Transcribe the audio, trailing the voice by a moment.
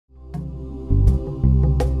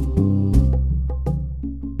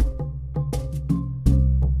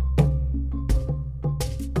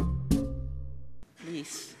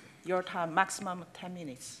Your time, maximum 10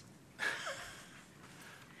 minutes.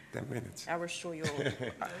 10 minutes. I will show you.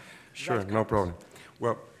 Sure, no problem.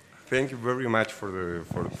 Well, thank you very much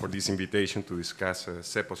for this invitation to discuss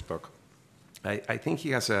Seppo's talk. I think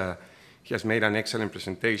he has made an excellent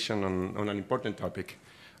presentation on an important topic,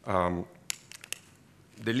 the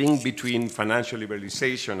link between financial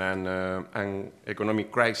liberalization and economic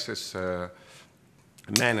crisis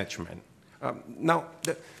management. Now,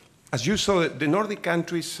 as you saw, the Nordic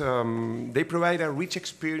countries, they provide a rich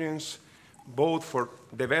experience both for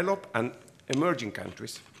developed and emerging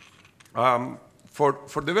countries.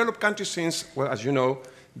 For developed countries, since, well, as you know,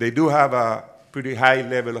 they do have a pretty high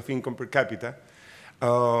level of income per capita,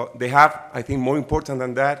 they have, I think more important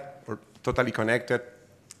than that, or totally connected,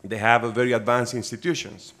 they have a very advanced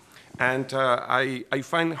institutions. And I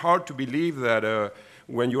find hard to believe that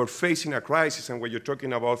when you're facing a crisis and when you're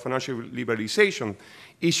talking about financial liberalization,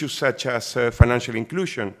 issues such as financial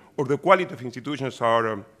inclusion or the quality of institutions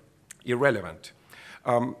are irrelevant.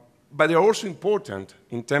 But they're also important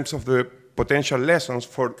in terms of the potential lessons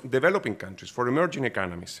for developing countries, for emerging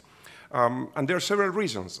economies. And there are several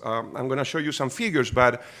reasons. I'm going to show you some figures,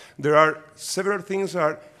 but there are several things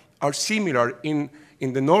that are similar in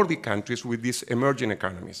the Nordic countries with these emerging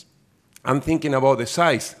economies. I'm thinking about the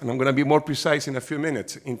size, and I'm going to be more precise in a few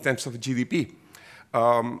minutes in terms of GDP.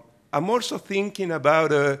 I'm also thinking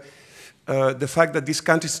about the fact that these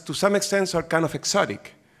countries, to some extent, are kind of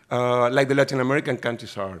exotic, like the Latin American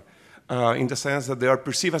countries are, in the sense that they are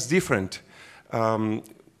perceived as different.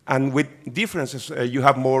 And with differences, you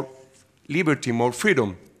have more liberty, more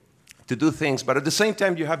freedom to do things, but at the same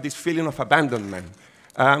time, you have this feeling of abandonment.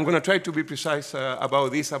 I'm going to try to be precise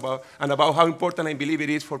about this, and about how important I believe it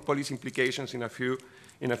is for policy implications in a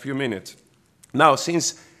few minutes. Now,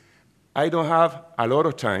 since I don't have a lot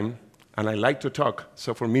of time, and I like to talk,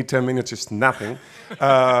 so for me 10 minutes is nothing,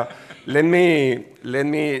 let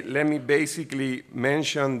me basically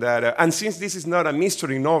mention that, and since this is not a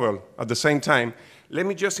mystery novel at the same time, let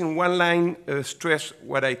me just in one line stress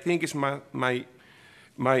what I think is my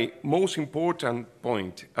most important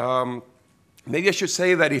point. Maybe I should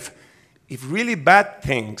say that if really bad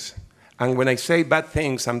things, and when I say bad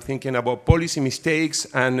things, I'm thinking about policy mistakes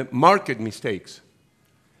and market mistakes,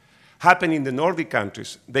 happen in the Nordic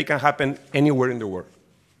countries, they can happen anywhere in the world,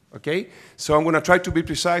 okay? So I'm going to try to be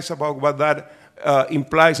precise about what that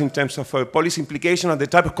implies in terms of policy implication and the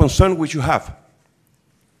type of concern which you have.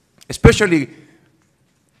 Especially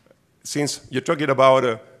since you're talking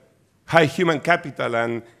about high human capital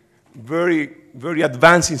and very, very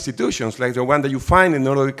advanced institutions like the one that you find in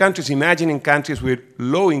other countries. Imagine in countries with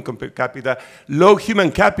low income per capita, low human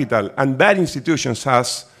capital, and bad institutions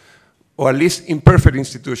or at least imperfect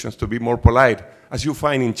institutions, to be more polite, as you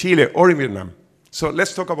find in Chile or in Vietnam. So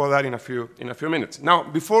let's talk about that in a few minutes. Now,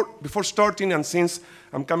 before starting, and since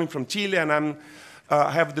I'm coming from Chile and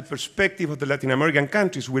I have the perspective of the Latin American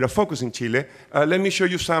countries with a focus in Chile, let me show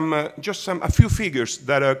you a few figures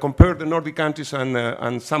that compare the Nordic countries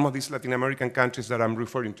and some of these Latin American countries that I'm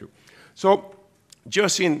referring to. So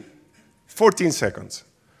just in 14 seconds.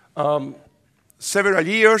 Several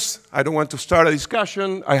years, I don't want to start a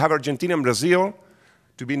discussion. I have Argentina and Brazil,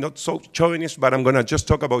 to be not so chauvinist, but I'm going to just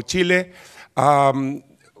talk about Chile.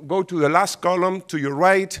 Go to the last column to your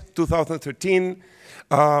right, 2013.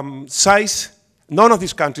 Size. None of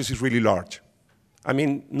these countries is really large. I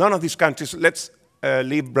mean, none of these countries, let's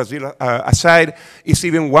leave Brazil aside, is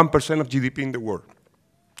even 1% of GDP in the world.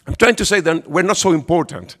 I'm trying to say that we're not so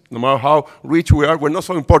important. No matter how rich we are, we're not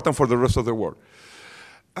so important for the rest of the world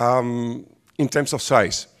in terms of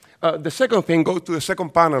size. The second thing, go to the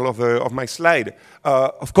second panel of my slide.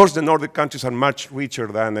 Of course, the Nordic countries are much richer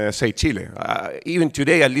than, say, Chile. Even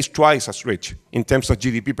today, at least twice as rich in terms of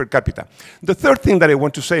GDP per capita. The third thing that I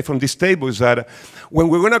want to say from this table is that when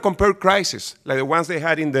we're going to compare crises, like the ones they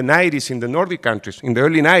had in the 90s in the Nordic countries, in the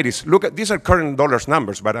early 90s, look at, these are current dollars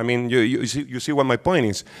numbers, but I mean, you see what my point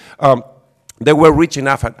is. They were rich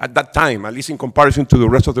enough at that time, at least in comparison to the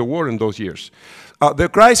rest of the world in those years. The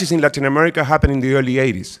crisis in Latin America happened in the early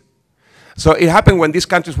 80s. So it happened when these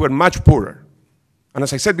countries were much poorer. And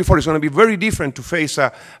as I said before, it's going to be very different to face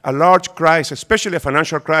a large crisis, especially a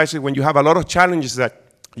financial crisis, when you have a lot of challenges that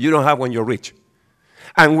you don't have when you're rich.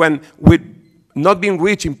 And when not being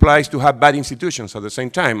rich implies to have bad institutions at the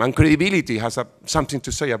same time, and credibility has something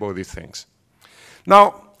to say about these things.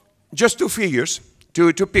 Now, just two figures,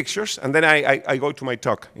 two pictures, and then I go to my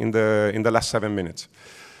talk in the last 7 minutes.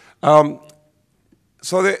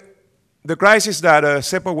 So the crisis that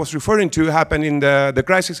Seppo was referring to happened in the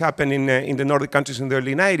crisis happened in the Nordic countries in the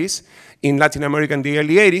early 90s, in Latin America in the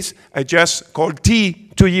early 80s. I just called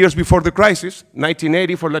T 2 years before the crisis,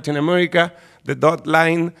 1980 for Latin America, the dot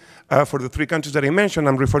line for the 3 countries that I mentioned.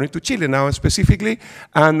 I'm referring to Chile now specifically,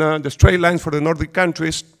 and the straight lines for the Nordic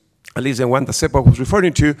countries, at least the one that Seppo was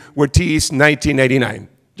referring to, where T is 1989.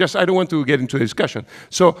 Just, I don't want to get into a discussion.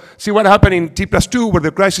 So, see what happened in T+2, where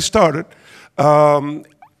the crisis started,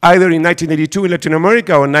 either in 1982 in Latin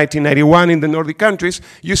America or 1991 in the Nordic countries,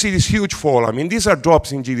 you see this huge fall. I mean, these are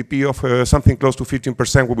drops in GDP of something close to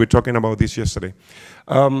 15%. We were talking about this yesterday.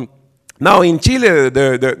 Now, in Chile,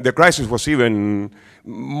 the crisis was even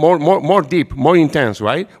more deep, more intense,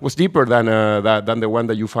 right? It was deeper than the one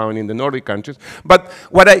that you found in the Nordic countries. But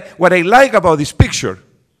what I like about this picture,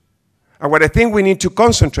 and what I think we need to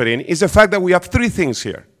concentrate in, is the fact that we have 3 things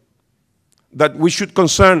here that we should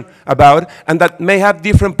concern about, and that may have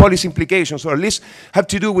different policy implications, or at least have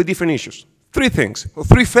to do with different issues. 3 things, or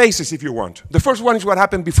 3 phases if you want. The first one is what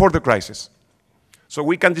happened before the crisis. So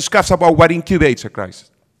we can discuss about what incubates a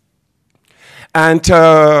crisis. And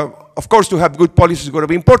of course, to have good policies is going to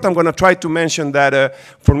be important. I'm going to try to mention that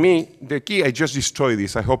for me, the key, I just destroyed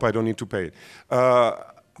this. I hope I don't need to pay it.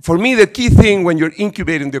 For me, the key thing when you're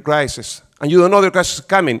incubating the crisis, and you don't know the crisis is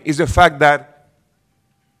coming, is the fact that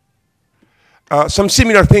some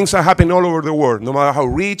similar things are happening all over the world, no matter how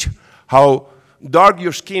rich, how dark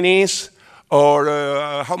your skin is, or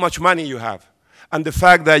how much money you have. And the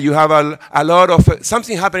fact that you have a lot of,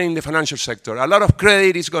 something happening in the financial sector, a lot of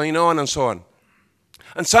credit is going on, and so on.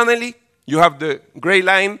 And suddenly, you have the gray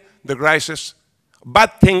line, the crisis,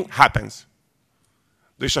 bad thing happens.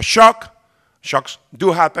 There's a shock, shocks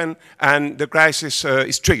do happen, and the crisis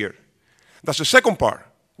is triggered. That's the second part,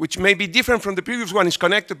 which may be different from the previous one, is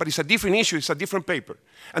connected, but it's a different issue, it's a different paper.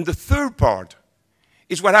 And the third part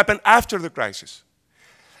is what happened after the crisis.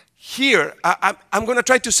 Here, I'm going to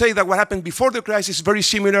try to say that what happened before the crisis is very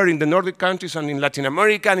similar in the Nordic countries and in Latin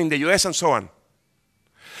America and in the US and so on.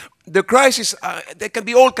 The crisis, there can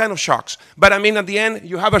be all kinds of shocks. But I mean, at the end,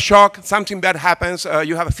 you have a shock, something bad happens,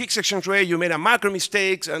 you have a fixed exchange rate, you made a macro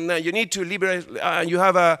mistakes, and you need to liberate, you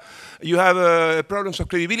have problems of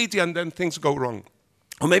credibility, and then things go wrong.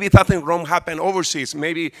 Or maybe something wrong happened overseas.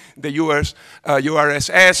 Maybe the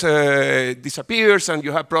URSS disappears and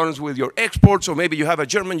you have problems with your exports, or maybe you have a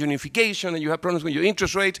German unification and you have problems with your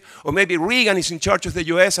interest rate, or maybe Reagan is in charge of the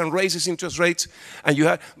US and raises interest rates, and you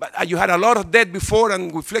had a lot of debt before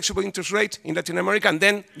and with flexible interest rate in Latin America, and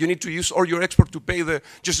then you need to use all your export to pay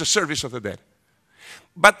just the service of the debt.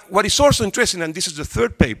 But what is also interesting, and this is the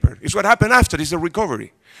third paper, is what happened after, is the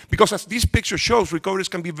recovery. Because as this picture shows, recoveries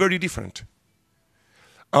can be very different.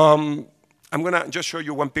 I'm going to just show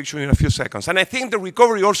you one picture in a few seconds. And I think the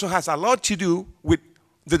recovery also has a lot to do with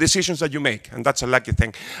the decisions that you make, and that's a lucky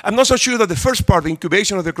thing. I'm not so sure that the first part, the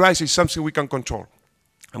incubation of the crisis, is something we can control.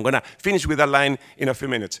 I'm going to finish with that line in a few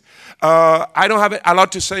minutes. I don't have a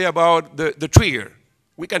lot to say about the trigger.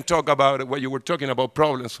 We can talk about what you were talking about,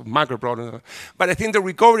 problems, macro problems. But I think the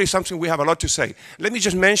recovery is something we have a lot to say. Let me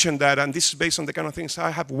just mention that, and this is based on the kind of things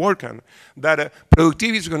I have worked on, that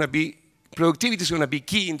productivity is going to be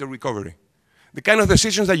key in the recovery. The kind of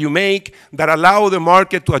decisions that you make that allow the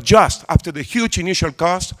market to adjust after the huge initial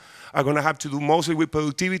cost are going to have to do mostly with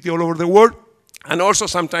productivity all over the world, and also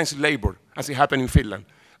sometimes labor, as it happened in Finland.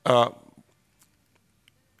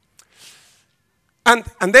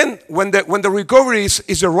 And then when the recovery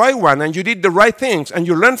is the right one, and you did the right things, and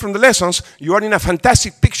you learn from the lessons, you are in a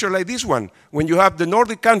fantastic picture like this one, when you have the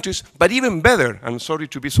Nordic countries, but even better, I'm sorry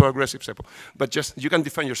to be so aggressive, Seppo, but just, you can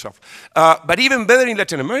defend yourself. But even better in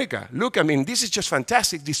Latin America. Look, I mean, this is just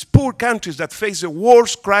fantastic. These poor countries that face the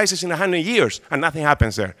worst crisis in 100 years, and nothing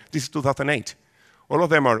happens there. This is 2008. All of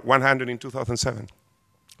them are 100 in 2007.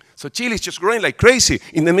 So Chile is just growing like crazy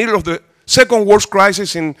in the middle of the second worst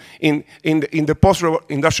crisis in the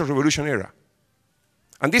post-industrial revolution era.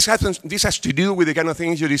 And this has to do with the kind of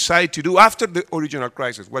things you decide to do after the original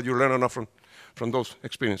crisis, what you learn enough from those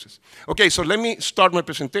experiences. Okay, so let me start my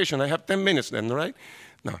presentation. I have 10 minutes then, all right?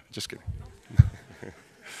 No, just kidding.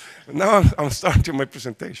 Now I'm starting my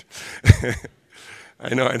presentation.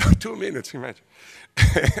 I know, 2 minutes, imagine.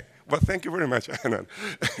 But thank you very much, Anand.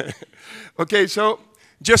 Okay, so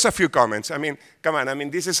just a few comments. I mean, come on. I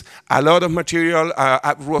mean, this is a lot of material.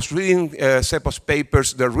 I was reading Seppo's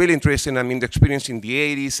papers. They're really interesting. I mean, the experience in the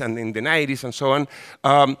 80s and in the 90s and so on.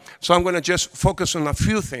 So I'm going to just focus on a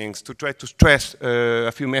few things to try to stress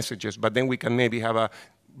a few messages, but then we can maybe have a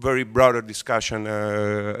very broader discussion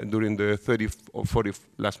during the 30 or 40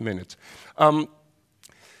 last minutes.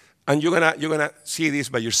 And you're gonna see this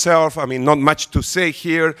by yourself. I mean, not much to say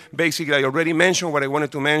here. Basically, I already mentioned what I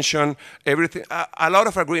wanted to mention. Everything, a lot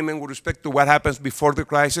of agreement with respect to what happens before the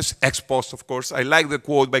crisis, ex post, of course. I like the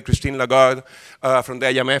quote by Christine Lagarde from the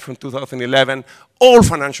IMF from 2011. All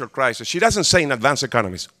financial crises, she doesn't say in advanced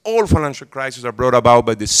economies, all financial crises are brought about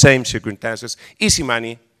by the same circumstances. Easy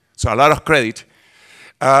money, so a lot of credit,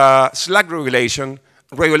 slack regulation,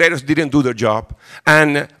 regulators didn't do their job,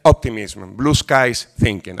 and optimism, blue skies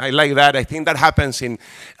thinking. I like that. I think that happens in,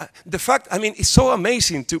 the fact, I mean, it's so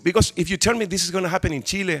amazing too, because if you tell me this is going to happen in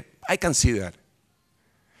Chile, I can see that.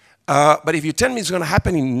 But if you tell me it's going to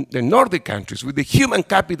happen in the Nordic countries with the human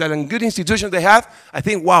capital and good institutions they have, I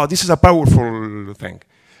think, wow, this is a powerful thing.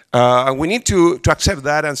 And we need to accept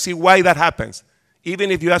that and see why that happens,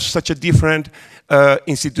 even if you have such a different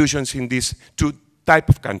institutions in these two type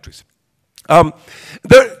of countries.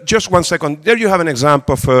 Just one second. There you have an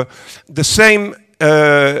example of the same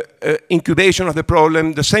incubation of the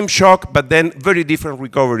problem, the same shock, but then very different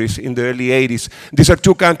recoveries in the early 80s. These are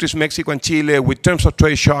two countries, Mexico and Chile, with terms of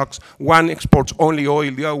trade shocks. One exports only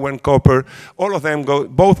oil, the other one copper. All of them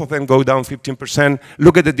both of them go down 15%.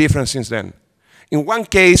 Look at the difference since then. In one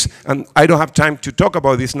case, and I don't have time to talk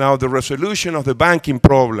about this now, the resolution of the banking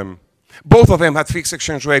problem. Both of them had fixed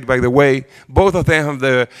exchange rate, by the way. Both of them have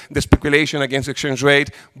the speculation against exchange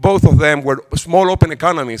rate. Both of them were small open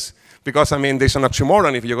economies. Because, I mean, there's an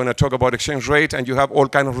oxymoron if you're going to talk about exchange rate and you have all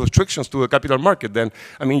kinds of restrictions to the capital market. Then,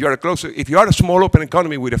 I mean, if you are a small open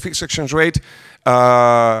economy with a fixed exchange rate,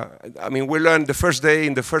 I mean, we learned the first day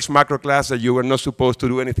in the first macro class that you were not supposed to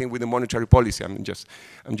do anything with the monetary policy. I'm just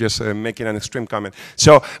making an extreme comment.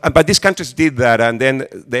 So, but these countries did that, and then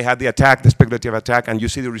they had the attack, the speculative attack, and you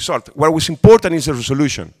see the result. What was important is the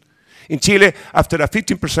resolution. In Chile, after a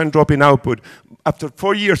 15% drop in output, after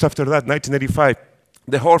 4 years after that, 1985,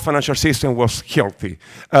 the whole financial system was healthy.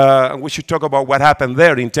 We should talk about what happened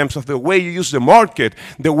there in terms of the way you use the market,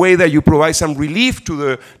 the way that you provide some relief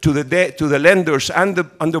to the lenders and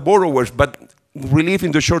the borrowers, but relief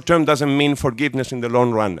in the short term doesn't mean forgiveness in the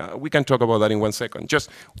long run. We can talk about that in 1 second. Just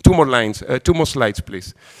two more slides,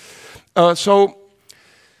 please. So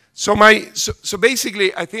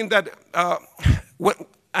basically, I think that,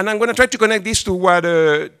 and I'm going to try to connect this to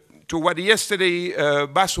what yesterday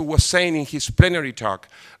Basu was saying in his plenary talk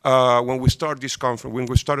when we started this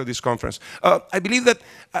conference. I believe that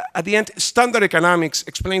at the end, standard economics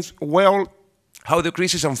explains well how the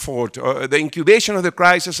crisis unfolds, the incubation of the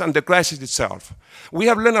crisis and the crisis itself. We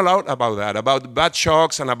have learned a lot about that, about bad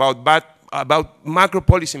shocks and about macro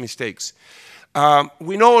policy mistakes.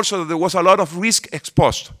 We know also that there was a lot of risk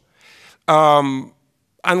exposed. And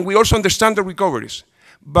we also understand the recoveries.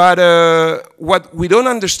 But what we don't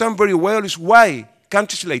understand very well is why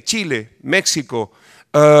countries like Chile, Mexico,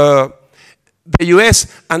 the US,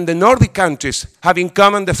 and the Nordic countries have in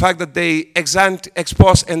common the fact that they ex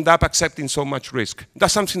post end up accepting so much risk.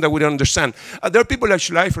 That's something that we don't understand. There are people like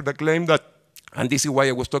Schleifer that claim that, and this is why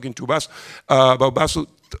I was talking to Bas about Basu,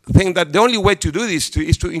 think that the only way to do this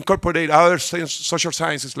is to incorporate other social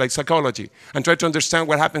sciences like psychology and try to understand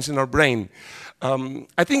what happens in our brain.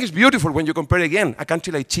 I think it's beautiful when you compare again a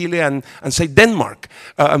country like Chile and say Denmark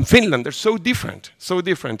and Finland. They're so different, so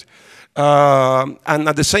different. And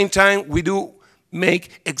at the same time, we do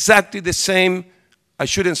make exactly the same, I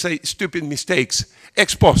shouldn't say stupid mistakes,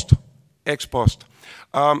 ex post.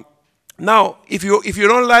 Now, if you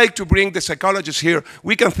don't like to bring the psychologists here,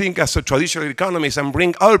 we can think as a traditional economist and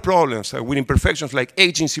bring other problems with imperfections like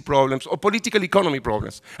agency problems or political economy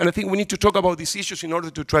problems. And I think we need to talk about these issues in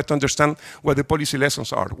order to try to understand what the policy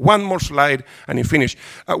lessons are. One more slide and you finish.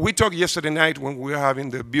 We talked yesterday night when we were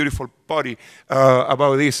having the beautiful party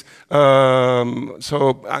about this.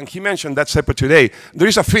 And he mentioned that separate today. There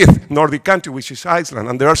is a fifth Nordic country, which is Iceland,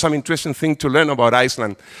 and there are some interesting things to learn about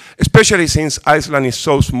Iceland, especially since Iceland is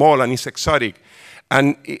so small and is exotic.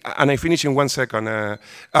 And I finish in 1 second.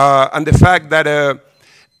 And the fact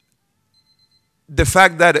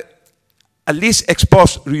that at least ex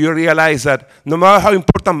post, you realize that no matter how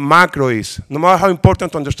important macro is, no matter how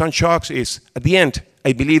important to understand shocks is, at the end,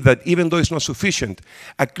 I believe that even though it's not sufficient,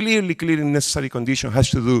 a clearly necessary condition has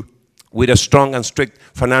to do with a strong and strict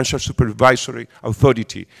financial supervisory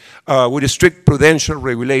authority, with a strict prudential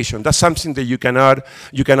regulation. That's something that you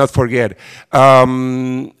cannot forget.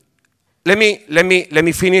 Let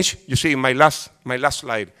me finish. You see, my last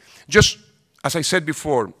slide. Just as I said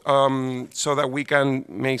before, so that we can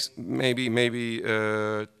maybe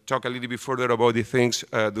talk a little bit further about the things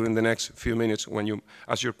during the next few minutes when you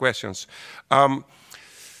ask your questions.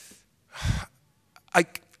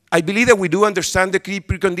 I believe that we do understand the key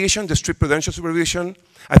precondition, the strict prudential supervision.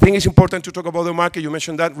 I think it's important to talk about the market. You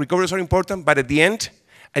mentioned that recoveries are important, but at the end,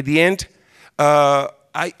 I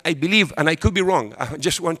believe, and I could be wrong, I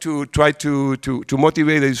just want to try to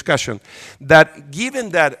motivate the discussion, that given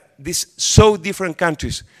that these so different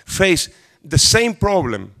countries face the same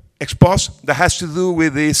problem, ex post, that has to do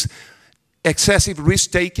with this excessive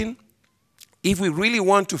risk-taking, if we really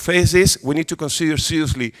want to face this, we need to consider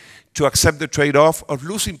seriously to accept the trade-off of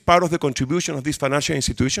losing part of the contribution of these financial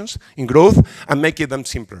institutions in growth and making them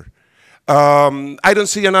simpler. I don't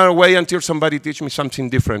see another way until somebody teaches me something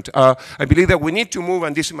different. I believe that we need to move,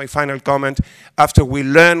 and this is my final comment, after we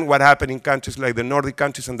learn what happened in countries like the Nordic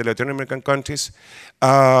countries and the Latin American countries,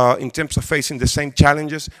 in terms of facing the same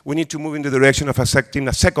challenges, we need to move in the direction of accepting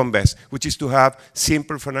a second best, which is to have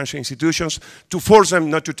simple financial institutions to force them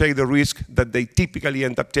not to take the risk that they typically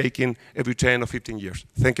end up taking every 10 or 15 years.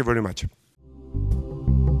 Thank you very much.